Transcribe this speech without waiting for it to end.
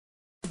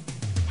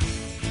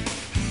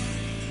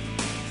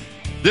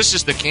This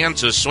is the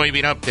Kansas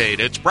Soybean Update.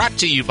 It's brought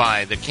to you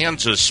by the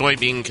Kansas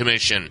Soybean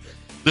Commission.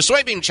 The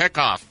Soybean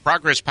Checkoff,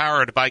 progress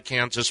powered by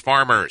Kansas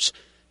farmers.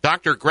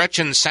 Dr.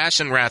 Gretchen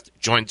Sassenrath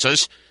joins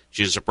us.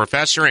 She's a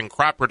professor and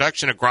crop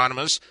production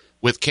agronomist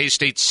with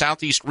K-State's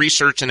Southeast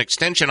Research and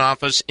Extension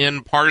Office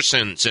in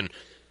Parsons. And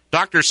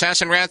Dr.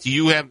 Sassenrath,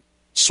 you have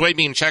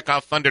Soybean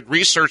Checkoff funded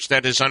research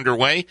that is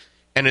underway,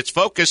 and its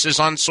focus is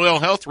on soil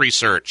health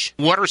research.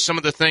 What are some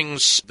of the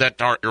things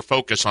that are your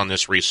focus on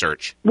this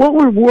research? What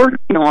we're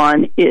working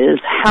on is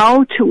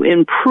how to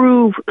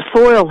improve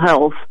soil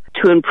health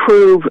to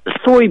improve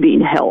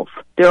soybean health.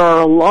 There are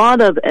a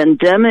lot of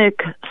endemic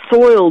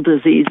soil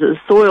diseases,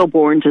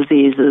 soil-borne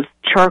diseases,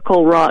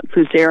 charcoal rot,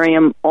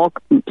 fusarium,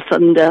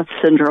 sudden death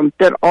syndrome,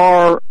 that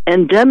are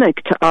endemic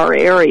to our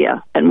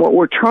area. And what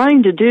we're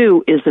trying to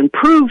do is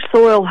improve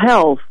soil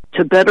health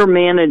to better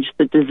manage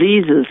the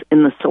diseases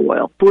in the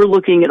soil. We're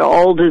looking at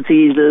all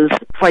diseases.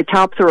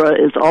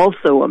 Phytophthora is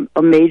also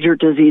a major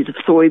disease of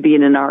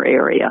soybean in our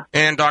area.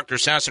 And Dr.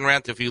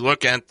 Sassenrath, if you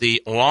look at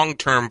the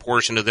long-term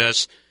portion of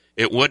this,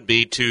 it would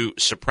be to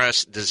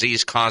suppress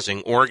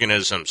disease-causing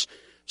organisms.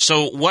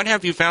 So what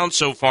have you found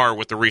so far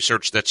with the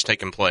research that's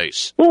taken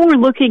place? What we're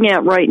looking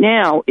at right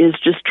now is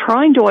just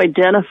trying to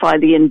identify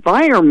the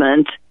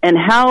environment and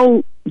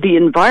how the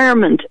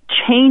environment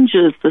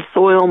changes the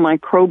soil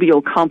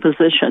microbial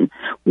composition,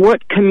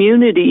 what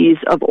communities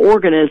of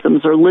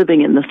organisms are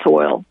living in the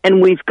soil.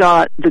 And we've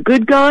got the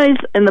good guys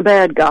and the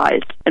bad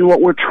guys. And what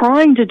we're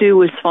trying to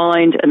do is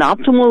find an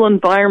optimal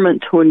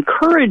environment to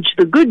encourage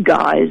the good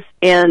guys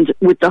and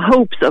with the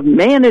hopes of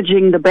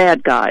managing the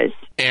bad guys.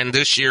 And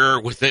this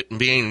year, with it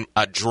being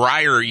a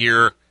drier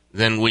year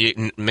than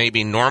we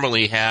maybe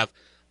normally have,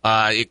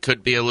 it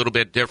could be a little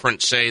bit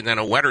different, say, than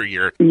a wetter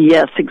year.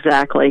 Yes,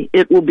 exactly.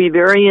 It will be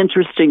very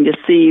interesting to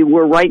see.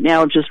 We're right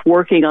now just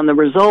working on the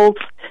results.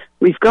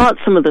 We've got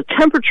some of the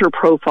temperature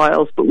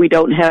profiles, but we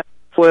don't have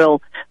soil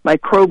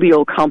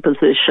microbial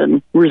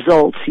composition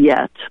results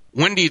yet.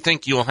 When do you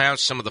think you'll have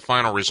some of the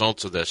final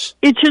results of this?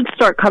 It should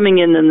start coming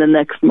in the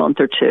next month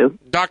or two.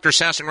 Dr.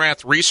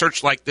 Sassenrath,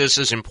 research like this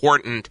is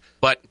important,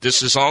 but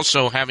this is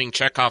also having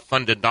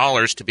checkoff-funded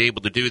dollars to be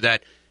able to do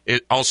that.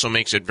 It also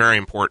makes it very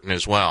important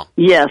as well.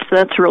 Yes,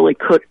 that's really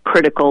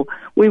critical.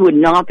 We would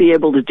not be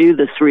able to do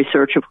this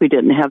research if we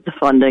didn't have the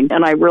funding,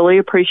 and I really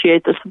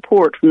appreciate the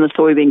support from the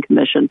Soybean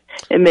Commission.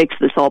 It makes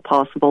this all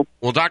possible.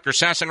 Well, Dr.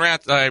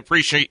 Sassenrath, I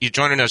appreciate you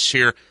joining us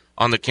here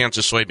on the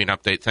Kansas Soybean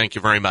Update. Thank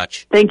you very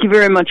much. Thank you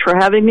very much for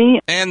having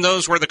me. And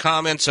those were the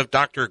comments of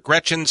Dr.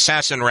 Gretchen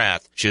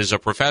Sassenrath. She is a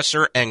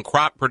professor and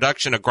crop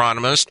production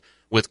agronomist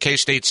with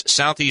K-State's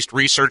Southeast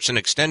Research and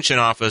Extension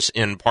Office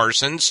in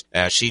Parsons,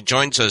 as she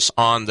joins us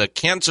on the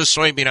Kansas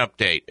Soybean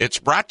Update. It's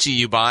brought to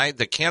you by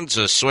the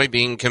Kansas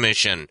Soybean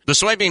Commission. The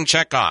Soybean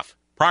Checkoff,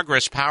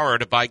 progress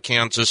powered by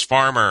Kansas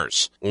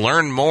farmers.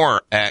 Learn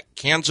more at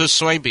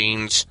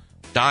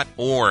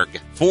kansassoybeans.org.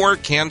 For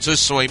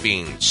Kansas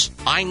Soybeans,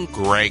 I'm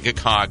Greg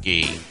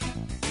Akagi.